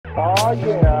Oh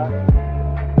yeah.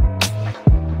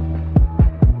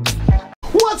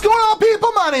 What's going on,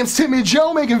 people? My name's Timmy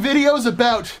Joe, making videos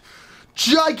about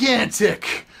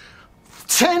gigantic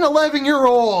 10,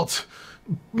 11-year-old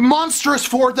monstrous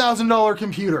 $4,000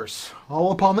 computers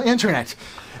all upon the internet.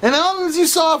 And as you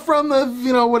saw from the,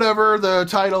 whatever, the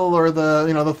title or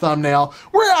the, the thumbnail,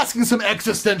 we're asking some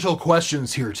existential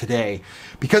questions here today.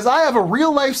 Because I have a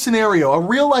real-life scenario, a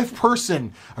real-life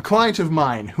person, a client of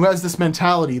mine, who has this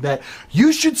mentality that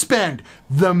you should spend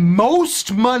the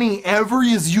most money ever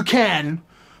as you can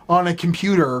on a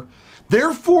computer.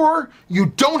 Therefore,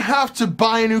 you don't have to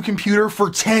buy a new computer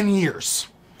for 10 years.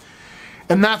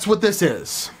 And that's what this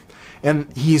is.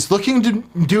 And he's looking to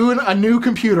do a new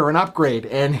computer, an upgrade,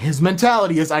 and his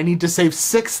mentality is, I need to save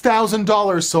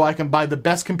 $6,000 so I can buy the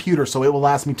best computer so it will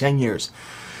last me 10 years.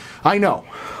 I know,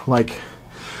 like,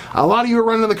 a lot of you are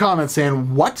running in the comments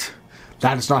saying, what?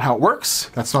 That is not how it works.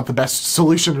 That's not the best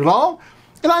solution at all.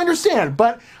 And I understand,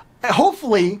 but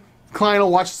hopefully, the client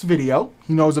will watch this video.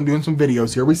 He knows I'm doing some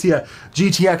videos here. We see a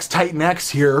GTX Titan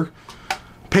X here.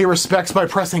 Pay respects by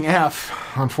pressing F,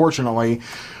 unfortunately.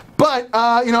 But,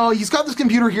 he's got this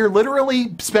computer here,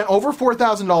 literally spent over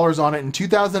 $4,000 on it in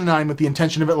 2009 with the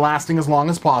intention of it lasting as long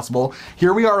as possible.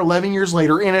 Here we are 11 years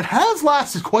later, and it has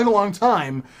lasted quite a long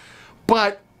time.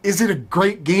 But is it a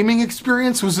great gaming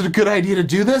experience? Was it a good idea to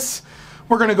do this?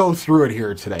 We're going to go through it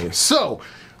here today. So,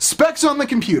 specs on the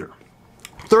computer.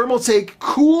 Thermaltake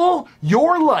Cool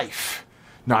Your Life.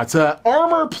 Now, it's a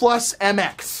Armor Plus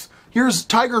MX. Here's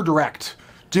Tiger Direct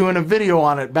doing a video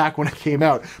on it back when it came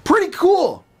out. Pretty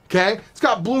cool. Okay, it's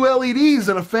got blue LEDs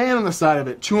and a fan on the side of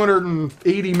it.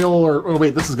 280 mil, or oh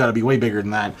wait, this has got to be way bigger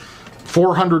than that.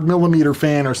 400 millimeter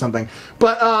fan or something.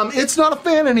 But it's not a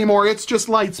fan anymore. It's just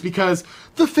lights because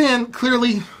the fan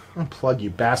clearly, unplug you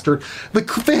bastard. The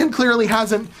fan clearly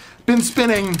hasn't been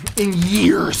spinning in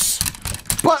years.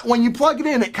 But when you plug it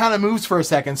in, it kind of moves for a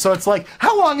second. So it's like,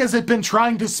 how long has it been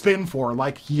trying to spin for?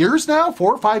 Like years now?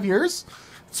 4 or 5 years?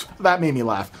 That made me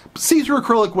laugh. See-through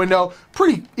acrylic window,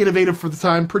 pretty innovative for the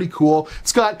time, pretty cool.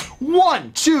 It's got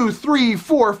 1, 2, 3,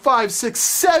 4, 5, 6,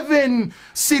 7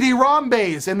 CD-ROM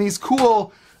bays and these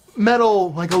cool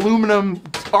metal, like aluminum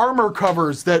armor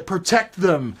covers that protect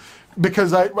them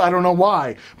because I don't know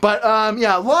why. But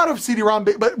yeah, a lot of CD-ROM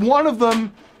bays, but one of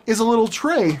them is a little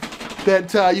tray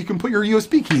that you can put your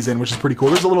USB keys in, which is pretty cool.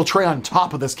 There's a little tray on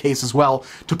top of this case as well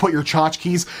to put your tchotch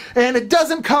keys. And it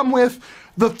doesn't come with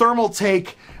the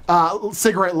Thermaltake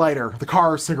cigarette lighter, the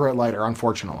car cigarette lighter,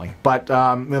 unfortunately. But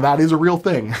that is a real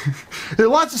thing. There's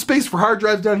lots of space for hard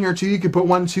drives down here too. You can put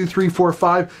 1, 2, 3, 4,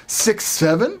 5, 6,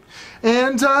 7.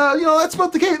 And that's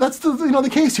about the case. That's the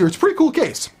case here. It's a pretty cool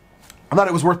case. I thought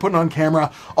it was worth putting on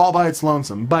camera all by its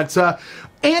lonesome. But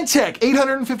Antec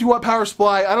 850 watt power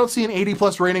supply. I don't see an 80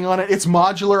 plus rating on it. It's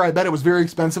modular. I bet it was very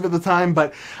expensive at the time,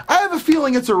 but I have a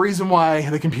feeling it's a reason why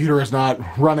the computer is not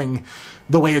running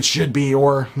the way it should be,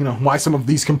 or why some of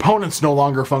these components no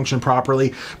longer function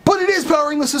properly. But it is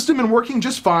powering the system and working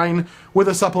just fine with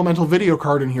a supplemental video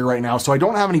card in here right now. So I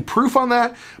don't have any proof on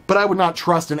that, but I would not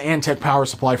trust an Antec power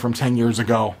supply from 10 years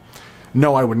ago.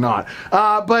 No, I would not.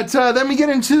 But then we get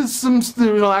into some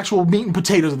actual meat and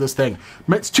potatoes of this thing.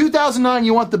 It's 2009,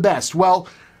 you want the best. Well,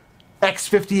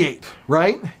 X58,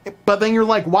 right? But then you're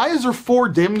like, why is there 4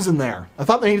 DIMMs in there? I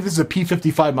thought maybe this is a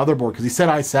P55 motherboard because he said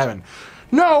i7.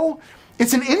 No,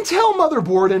 it's an Intel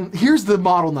motherboard, and here's the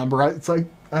model number. It's like,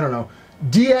 I don't know,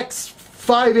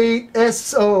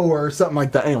 DX58SO or something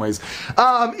like that. Anyways,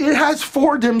 it has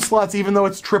 4 DIMM slots even though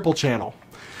it's triple channel.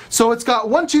 So it's got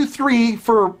 1, 2, 3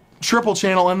 for triple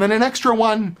channel, and then an extra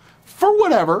one for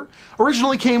whatever.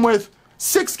 Originally came with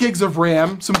 6 gigs of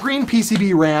RAM, some green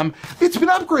PCB RAM. It's been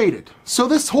upgraded. So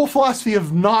this whole philosophy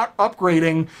of not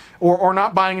upgrading or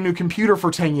not buying a new computer for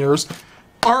 10 years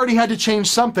already had to change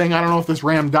something. I don't know if this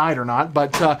RAM died or not,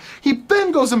 but he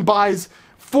then goes and buys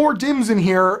 4 DIMMs in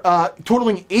here,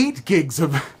 totaling 8 gigs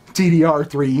of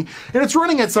DDR3, and it's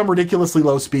running at some ridiculously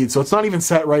low speed, so it's not even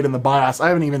set right in the BIOS.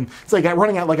 It's like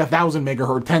running at like 1000 megahertz,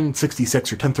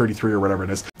 1066 or 1033 or whatever it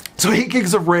is. So 8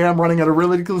 gigs of RAM running at a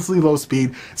ridiculously low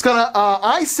speed. It's got a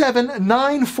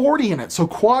i7-940 in it, so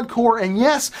quad core, and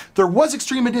yes, there was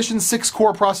Extreme Edition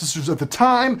 6-core processors at the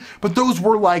time, but those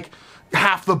were like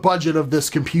half the budget of this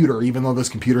computer, even though this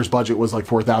computer's budget was like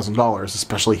 $4,000,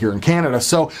 especially here in Canada.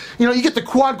 So, you get the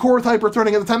quad-core with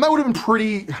hyper-threading at the time. That would have been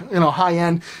pretty,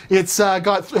 high-end. It's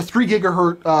got a 3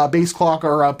 gigahertz base clock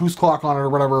or boost clock on it or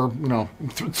whatever,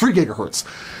 3 gigahertz.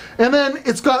 And then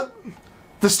it's got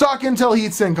the stock Intel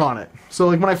heatsink on it. So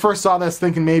like when I first saw this,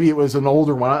 thinking maybe it was an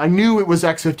older one, I knew it was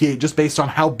X58 just based on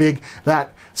how big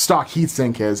that stock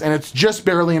heatsink is. And it's just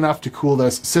barely enough to cool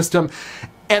this system.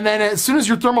 And then as soon as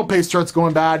your thermal paste starts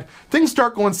going bad, things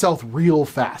start going south real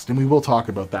fast, and we will talk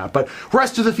about that. But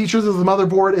rest of the features of the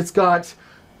motherboard, it's got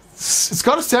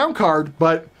a sound card,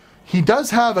 but he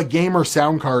does have a gamer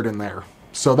sound card in there.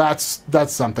 So that's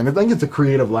something. I think it's a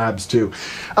Creative Labs too.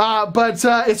 But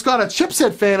it's got a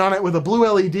chipset fan on it with a blue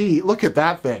LED. Look at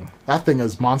that thing. That thing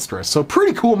is monstrous. So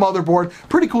pretty cool motherboard,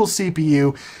 pretty cool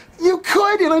CPU. You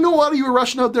could, and I know a lot of you are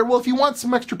rushing out there, well, if you want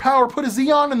some extra power, put a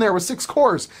Xeon in there with 6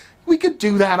 cores. We could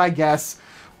do that, I guess.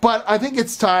 But I think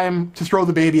it's time to throw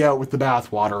the baby out with the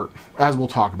bathwater, as we'll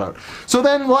talk about. So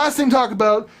then, the last thing to talk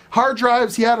about, hard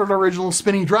drives. He had an original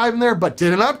spinny drive in there, but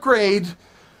did an upgrade.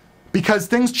 Because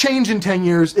things change in 10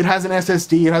 years, it has an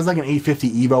SSD, it has like an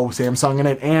 850 EVO Samsung in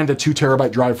it, and a 2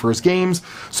 terabyte drive for his games,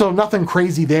 so nothing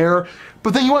crazy there.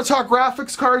 But then you want to talk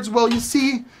graphics cards, well, you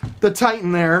see the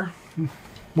Titan there.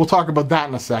 We'll talk about that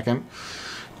in a second.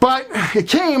 But it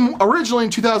came originally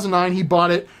in 2009, he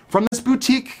bought it from this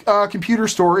boutique computer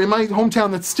store in my hometown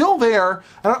that's still there.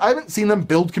 I haven't seen them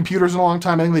build computers in a long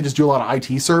time. I think they just do a lot of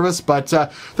IT service, but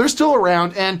they're still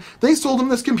around. And they sold him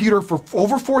this computer for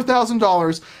over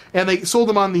 $4,000, and they sold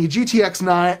him on the GTX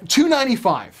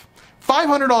 295.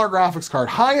 $500 graphics card,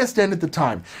 highest end at the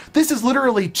time. This is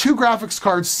literally 2 graphics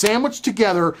cards sandwiched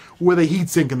together with a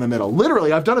heatsink in the middle.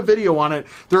 Literally, I've done a video on it.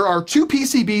 There are 2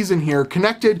 PCBs in here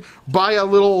connected by a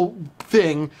little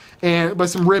thing and by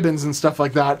some ribbons and stuff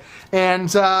like that. And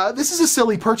this is a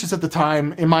silly purchase at the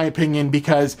time, in my opinion,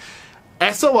 because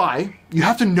SLI, you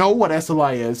have to know what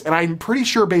SLI is, and I'm pretty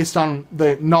sure based on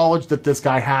the knowledge that this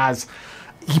guy has,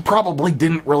 he probably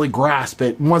didn't really grasp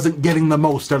it and wasn't getting the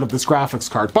most out of this graphics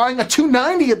card. Buying a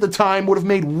 290 at the time would have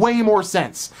made way more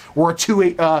sense, or a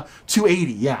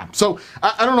 280, yeah. So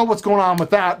I don't know what's going on with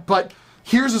that, but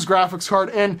here's his graphics card,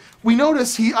 and we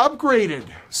notice he upgraded.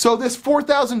 So this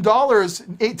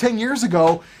 $4,000 10 years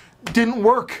ago didn't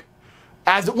work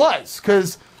as it was,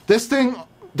 because this thing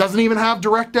doesn't even have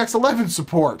DirectX 11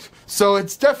 support. So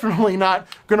it's definitely not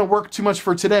going to work too much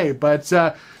for today, but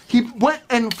he went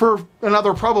and for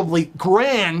another probably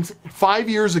 $1,000 5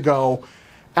 years ago,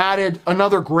 added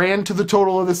another $1,000 to the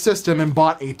total of the system and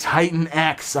bought a Titan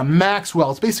X, a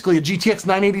Maxwell. It's basically a GTX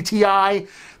 980 Ti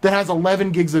that has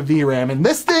 11 gigs of VRAM. And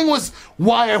this thing was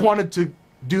why I wanted to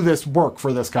do this work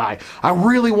for this guy. I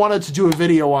really wanted to do a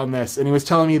video on this, and he was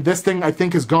telling me this thing I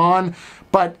think is gone,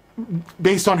 but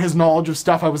based on his knowledge of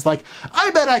stuff, I was like,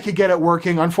 I bet I could get it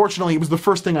working. Unfortunately, it was the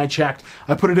first thing I checked.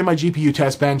 I put it in my GPU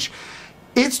test bench.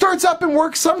 It starts up and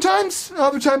works sometimes,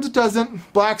 other times it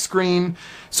doesn't. Black screen.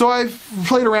 So I've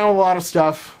played around with a lot of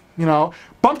stuff, you know,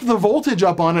 bumped the voltage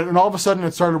up on it, and all of a sudden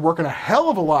it started working a hell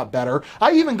of a lot better.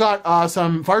 I even got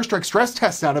some Firestrike stress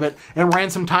tests out of it and ran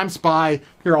some Time Spy.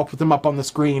 Here, I'll put them up on the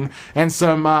screen. And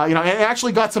some, you know, and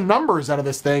actually got some numbers out of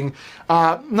this thing.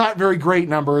 Not very great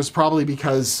numbers, probably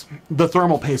because the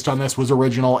thermal paste on this was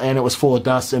original and it was full of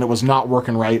dust and it was not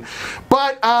working right.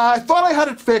 But I thought I had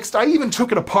it fixed. I even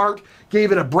took it apart,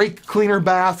 gave it a brake cleaner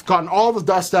bath, gotten all the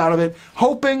dust out of it,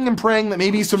 hoping and praying that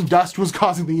maybe some dust was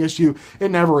causing the issue. It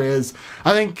never is.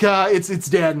 I think it's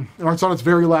dead, or it's on its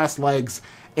very last legs,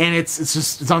 and it's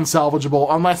unsalvageable,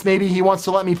 unless maybe he wants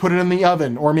to let me put it in the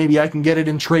oven, or maybe I can get it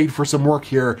in trade for some work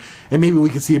here, and maybe we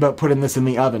can see about putting this in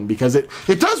the oven, because it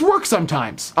does work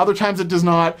sometimes. Other times it does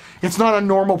not. It's not a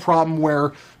normal problem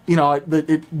where, you know,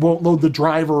 it won't load the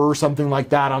driver or something like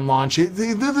that on launch.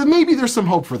 Maybe there's some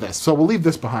hope for this, so we'll leave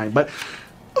this behind. But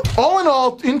all in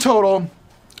all, in total,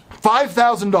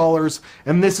 $5,000,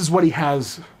 and this is what he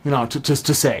has, you know,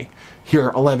 to say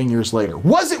here 11 years later.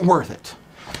 Was it worth it?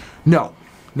 No,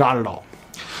 not at all.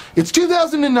 It's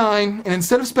 2009, and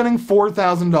instead of spending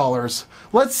 $4,000,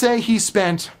 let's say he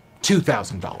spent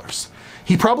 $2,000.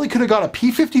 He probably could have got a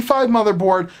P55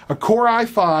 motherboard, a Core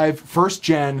i5, first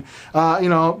gen, you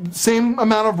know, same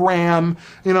amount of RAM.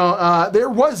 You know, there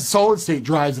was solid state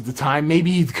drives at the time.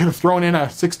 Maybe he could have thrown in a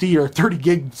 60 or 30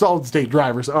 gig solid state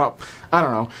drivers. Oh, I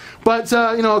don't know. But,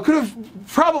 you know, could have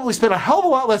probably spent a hell of a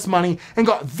lot less money and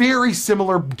got very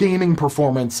similar gaming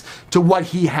performance to what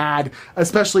he had,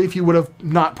 especially if you would have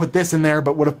not put this in there,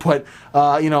 but would have put,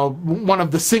 you know, one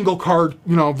of the single card,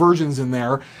 you know, versions in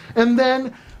there. And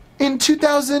then in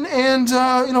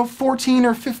 2014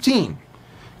 or 15,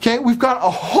 okay, we've got a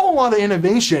whole lot of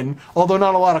innovation, although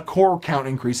not a lot of core count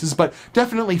increases, but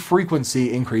definitely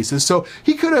frequency increases. So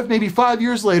he could have maybe 5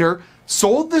 years later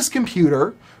sold this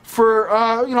computer for,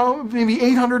 you know, maybe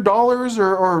 $800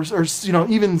 or you know,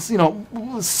 even, you know,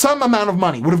 some amount of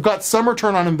money, would have got some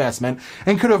return on investment,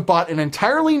 and could have bought an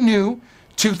entirely new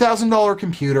 $2,000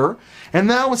 computer, and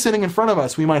now sitting in front of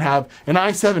us, we might have an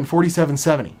i7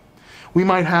 4770. We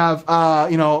might have,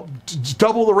 you know,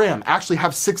 double the RAM, actually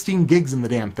have 16 gigs in the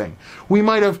damn thing. We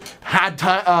might have had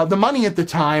the money at the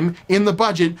time in the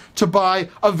budget to buy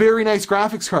a very nice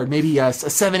graphics card, maybe a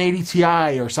 780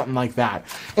 Ti or something like that.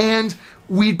 And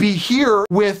we'd be here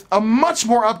with a much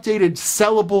more updated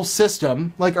sellable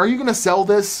system. Like, are you going to sell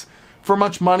this for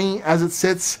much money as it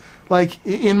sits? Like,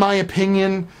 in my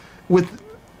opinion, with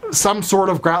some sort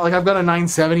of like, I've got a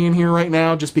 970 in here right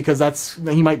now just because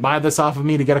he might buy this off of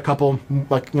me to get a couple,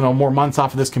 like, you know, more months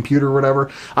off of this computer or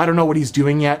whatever. I don't know what he's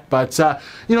doing yet, but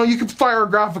you know, you could fire a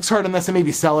graphics card on this and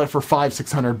maybe sell it for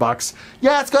 $500-600.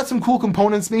 Yeah, it's got some cool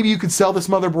components. Maybe you could sell this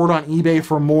motherboard on eBay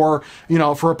for more, you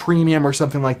know, for a premium or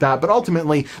something like that. But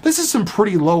ultimately, this is some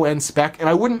pretty low-end spec, and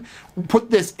I wouldn't put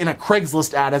this in a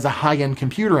Craigslist ad as a high-end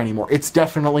computer anymore. It's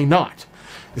definitely not,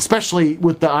 especially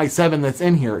with the i7 that's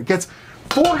in here. It gets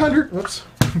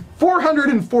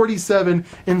 447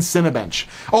 in Cinebench.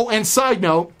 Oh, and side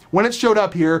note, when it showed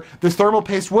up here, this thermal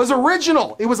paste was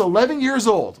original. It was 11 years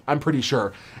old, I'm pretty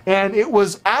sure. And it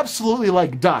was absolutely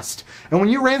like dust. And when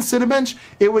you ran Cinebench,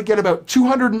 it would get about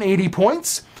 280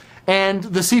 points, and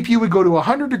the CPU would go to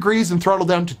 100 degrees and throttle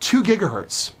down to 2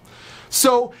 gigahertz.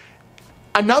 So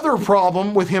another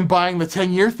problem with him buying the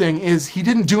 10-year thing is he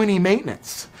didn't do any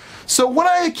maintenance. So what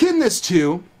I akin this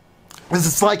to is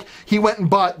it's like he went and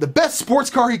bought the best sports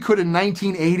car he could in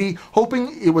 1980,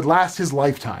 hoping it would last his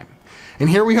lifetime. And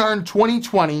here we are in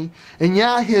 2020, and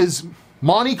yeah, his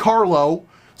Monte Carlo,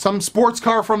 some sports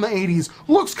car from the 80s,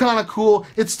 looks kind of cool.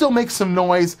 It still makes some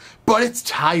noise, but it's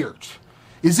tired.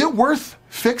 Is it worth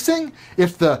fixing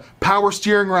if the power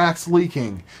steering rack's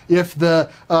leaking, if the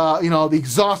you know, the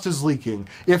exhaust is leaking,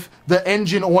 if the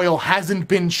engine oil hasn't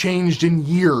been changed in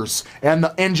years and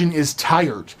the engine is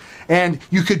tired? And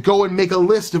you could go and make a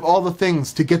list of all the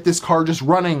things to get this car just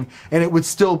running, and it would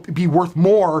still be worth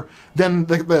more than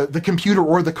the computer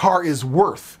or the car is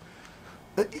worth.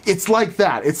 It's like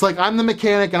that. It's like I'm the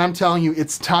mechanic and I'm telling you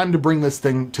it's time to bring this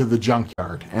thing to the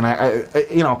junkyard. And I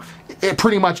you know, it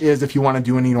pretty much is if you want to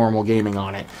do any normal gaming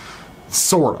on it.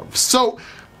 Sort of. So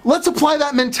let's apply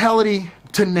that mentality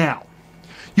to now.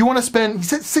 You want to spend, he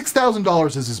said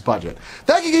 $6,000 is his budget.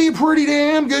 That could get you a pretty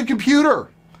damn good computer.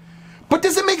 But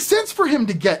does it make sense for him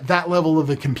to get that level of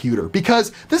a computer?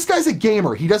 Because this guy's a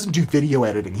gamer. He doesn't do video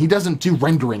editing. He doesn't do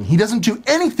rendering. He doesn't do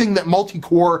anything that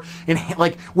multi-core and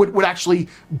like would actually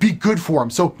be good for him.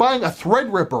 So buying a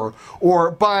Threadripper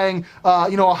or buying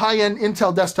you know, a high-end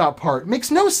Intel desktop part makes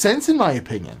no sense in my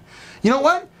opinion. You know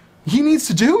what he needs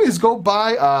to do is go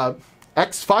buy a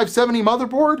X570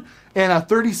 motherboard and a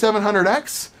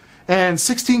 3700X and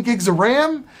 16 gigs of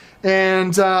RAM.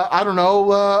 And I don't know,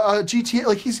 GTA,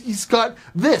 like he's got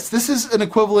this. This is an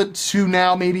equivalent to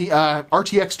now maybe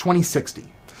RTX 2060.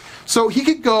 So he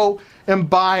could go and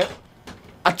buy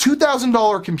a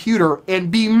 $2,000 computer and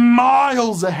be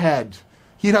miles ahead.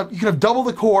 You could have double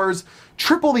the cores,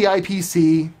 triple the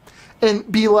IPC,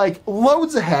 and be like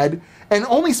loads ahead and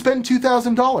only spend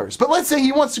 $2,000. But let's say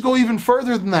he wants to go even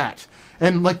further than that.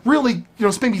 And like really, you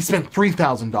know, maybe spend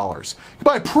 $3,000. You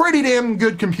buy a pretty damn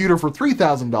good computer for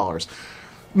 $3,000.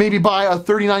 Maybe buy a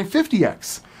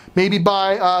 3950X. Maybe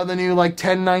buy the new like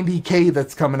 1090K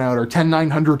that's coming out, or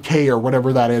 10900K or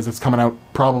whatever that is that's coming out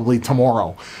probably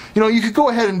tomorrow. You know, you could go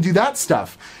ahead and do that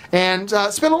stuff and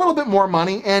spend a little bit more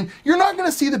money, and you're not going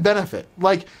to see the benefit.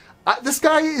 Like, this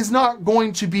guy is not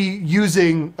going to be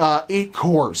using 8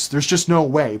 cores. There's just no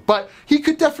way. But he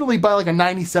could definitely buy like a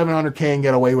 9700K and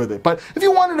get away with it. But if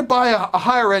you wanted to buy a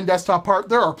higher end desktop part,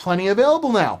 there are plenty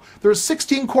available now. There's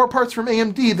 16 core parts from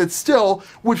AMD that still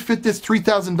would fit this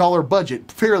 $3,000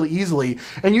 budget fairly easily.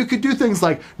 And you could do things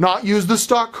like not use the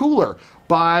stock cooler,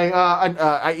 buy an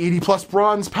 80 plus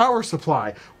bronze power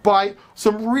supply, buy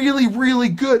some really, really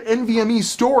good NVMe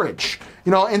storage,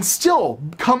 you know, and still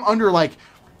come under like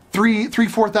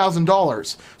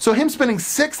 $4,000. So him spending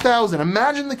 $6,000,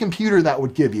 imagine the computer that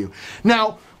would give you.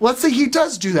 Now, let's say he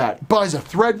does do that, buys a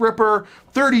Threadripper,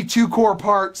 32 core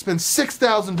part, spends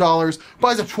 $6,000,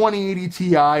 buys a 2080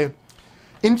 Ti.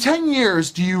 In 10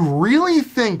 years, do you really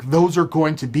think those are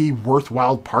going to be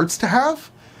worthwhile parts to have?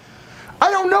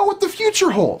 I don't know what the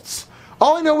future holds.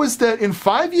 All I know is that in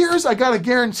 5 years, I gotta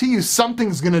guarantee you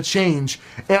something's gonna change,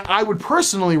 and I would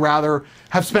personally rather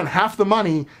have spent half the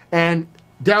money and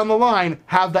down the line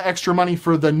have the extra money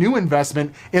for the new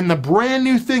investment in the brand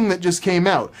new thing that just came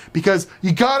out. Because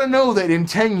you gotta know that in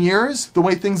 10 years, the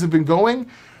way things have been going,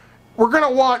 you're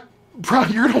gonna want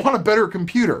a better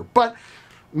computer. But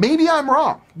maybe I'm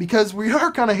wrong, because we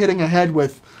are kind of hitting ahead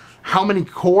with how many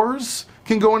cores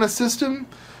can go in a system,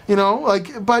 you know,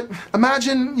 like, but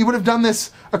imagine you would have done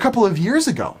this a couple of years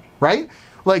ago, right?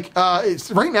 like,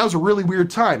 right now is a really weird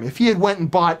time. If he had went and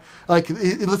bought, like,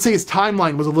 let's say his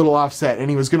timeline was a little offset and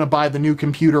he was going to buy the new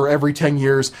computer every 10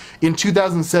 years in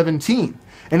 2017,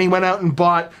 and he went out and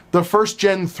bought the first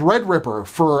gen Threadripper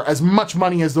for as much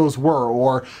money as those were,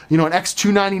 or, you know, an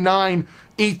X299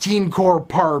 18 core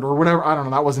part or whatever. I don't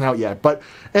know, that wasn't out yet. But,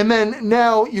 and then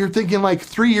now you're thinking like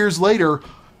 3 years later,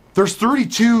 there's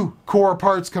 32 core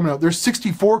parts coming out. There's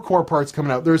 64 core parts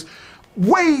coming out. There's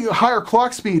way higher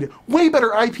clock speed, way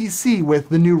better IPC with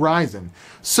the new Ryzen.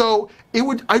 So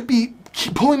I'd be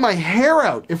pulling my hair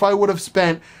out if I would have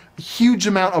spent a huge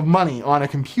amount of money on a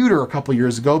computer a couple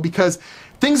years ago, because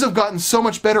things have gotten so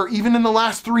much better even in the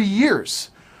last 3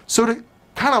 years. So to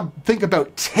kind of think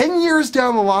about 10 years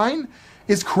down the line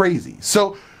is crazy.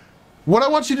 So what I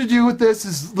want you to do with this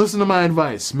is listen to my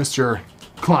advice, Mr.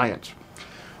 Client.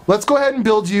 Let's go ahead and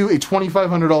build you a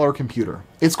 $2,500 computer.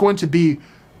 It's going to be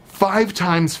 5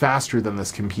 times faster than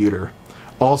this computer,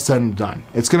 all said and done.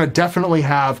 It's going to definitely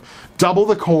have double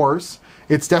the cores.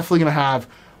 It's definitely going to have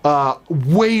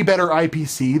way better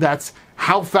IPC. That's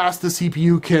how fast the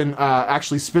CPU can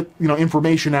actually spit, you know,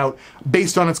 information out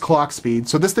based on its clock speed.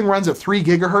 So this thing runs at 3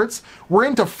 gigahertz. We're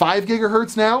into 5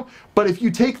 gigahertz now, but if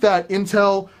you take that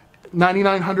Intel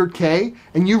 9900K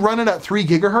and you run it at 3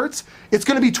 gigahertz, it's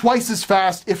going to be twice as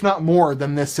fast, if not more,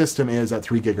 than this system is at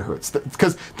 3 gigahertz.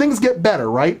 Because things get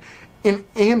better, right?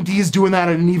 And AMD's doing that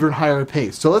at an even higher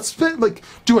pace. So let's do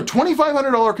a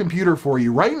 $2,500 computer for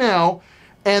you right now,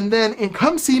 and then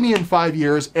come see me in 5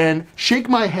 years and shake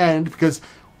my hand, because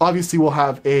obviously we'll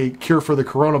have a cure for the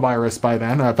coronavirus by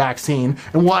then, a vaccine,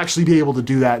 and we'll actually be able to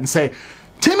do that and say,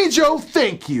 Timmy Joe,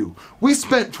 thank you. We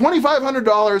spent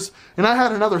 $2,500 and I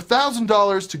had another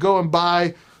 $1,000 to go and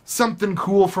buy something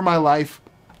cool for my life.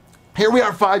 Here we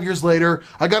are 5 years later.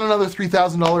 I got another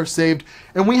 $3,000 saved,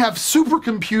 and we have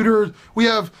supercomputers. We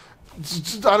have,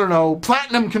 I don't know,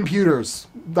 platinum computers.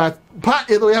 We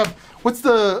have, what's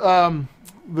the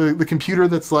computer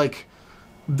that's like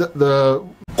the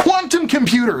quantum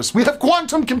computers. We have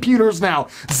quantum computers now.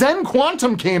 Zen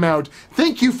Quantum came out.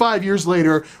 Thank you, 5 years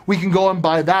later. We can go and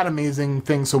buy that amazing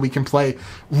thing so we can play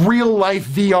real life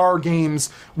VR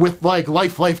games with like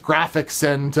life graphics,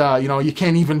 and you know, you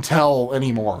can't even tell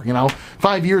anymore, you know.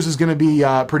 5 years is going to be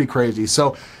pretty crazy.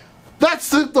 So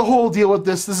that's the whole deal with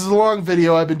this. This is a long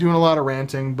video. I've been doing a lot of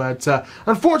ranting, but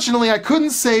unfortunately I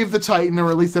couldn't save the Titan,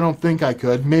 or at least I don't think I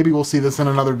could. Maybe we'll see this in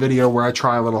another video where I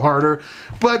try a little harder.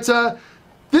 But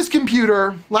this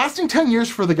computer, lasting 10 years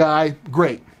for the guy,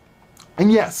 great.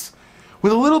 And yes,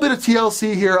 with a little bit of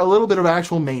TLC here, a little bit of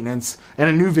actual maintenance, and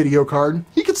a new video card,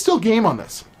 he could still game on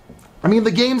this. I mean,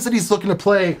 the games that he's looking to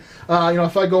play, you know,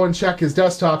 if I go and check his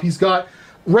desktop, he's got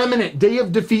Remnant, Day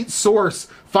of Defeat Source,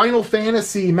 Final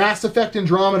Fantasy, Mass Effect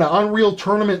Andromeda, Unreal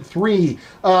Tournament 3,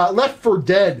 Left 4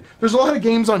 Dead. There's a lot of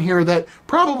games on here that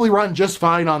probably run just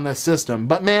fine on this system.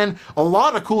 But man, a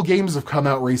lot of cool games have come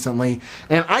out recently,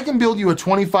 and I can build you a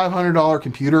 $2,500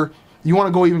 computer. You want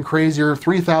to go even crazier,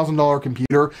 $3,000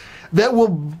 computer that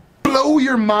will blow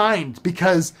your mind,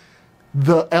 because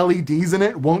the LEDs in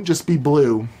it won't just be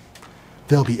blue.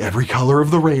 They'll be every color of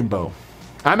the rainbow.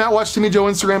 I'm at Watch Timmy Joe,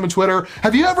 Instagram and Twitter.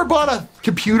 Have you ever bought a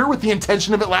computer with the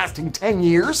intention of it lasting 10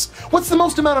 years? What's the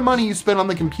most amount of money you spent on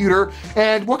the computer?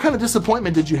 And what kind of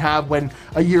disappointment did you have when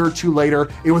a year or two later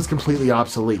it was completely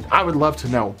obsolete? I would love to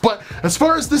know. But as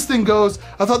far as this thing goes,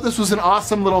 I thought this was an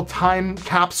awesome little time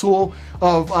capsule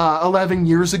of 11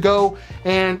 years ago.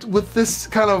 And with this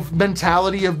kind of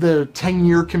mentality of the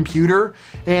 10-year computer,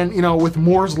 and you know, with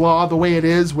Moore's Law the way it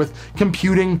is, with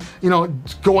computing, you know,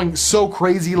 going so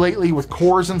crazy lately with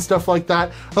cores and stuff like that,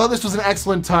 I thought this was an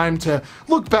excellent time to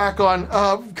look back on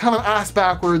kind of ass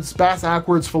backwards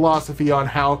philosophy on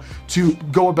how to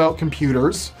go about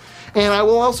computers. And I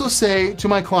will also say to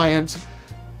my client,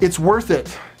 it's worth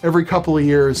it every couple of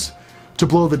years to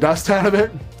blow the dust out of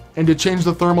it and to change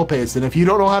the thermal paste. And if you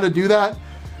don't know how to do that,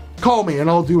 call me and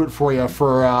I'll do it for you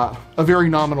for a very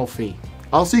nominal fee.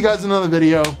 I'll see you guys in another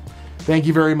video. Thank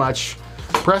you very much.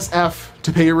 Press F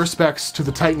to pay your respects to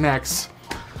the Titan X.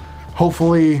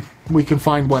 Hopefully we can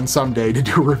find one someday to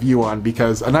do a review on,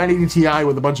 because a 980 Ti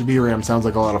with a bunch of VRAM sounds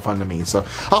like a lot of fun to me. So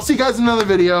I'll see you guys in another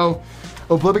video.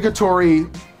 Obligatory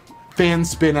fan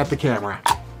spin at the camera.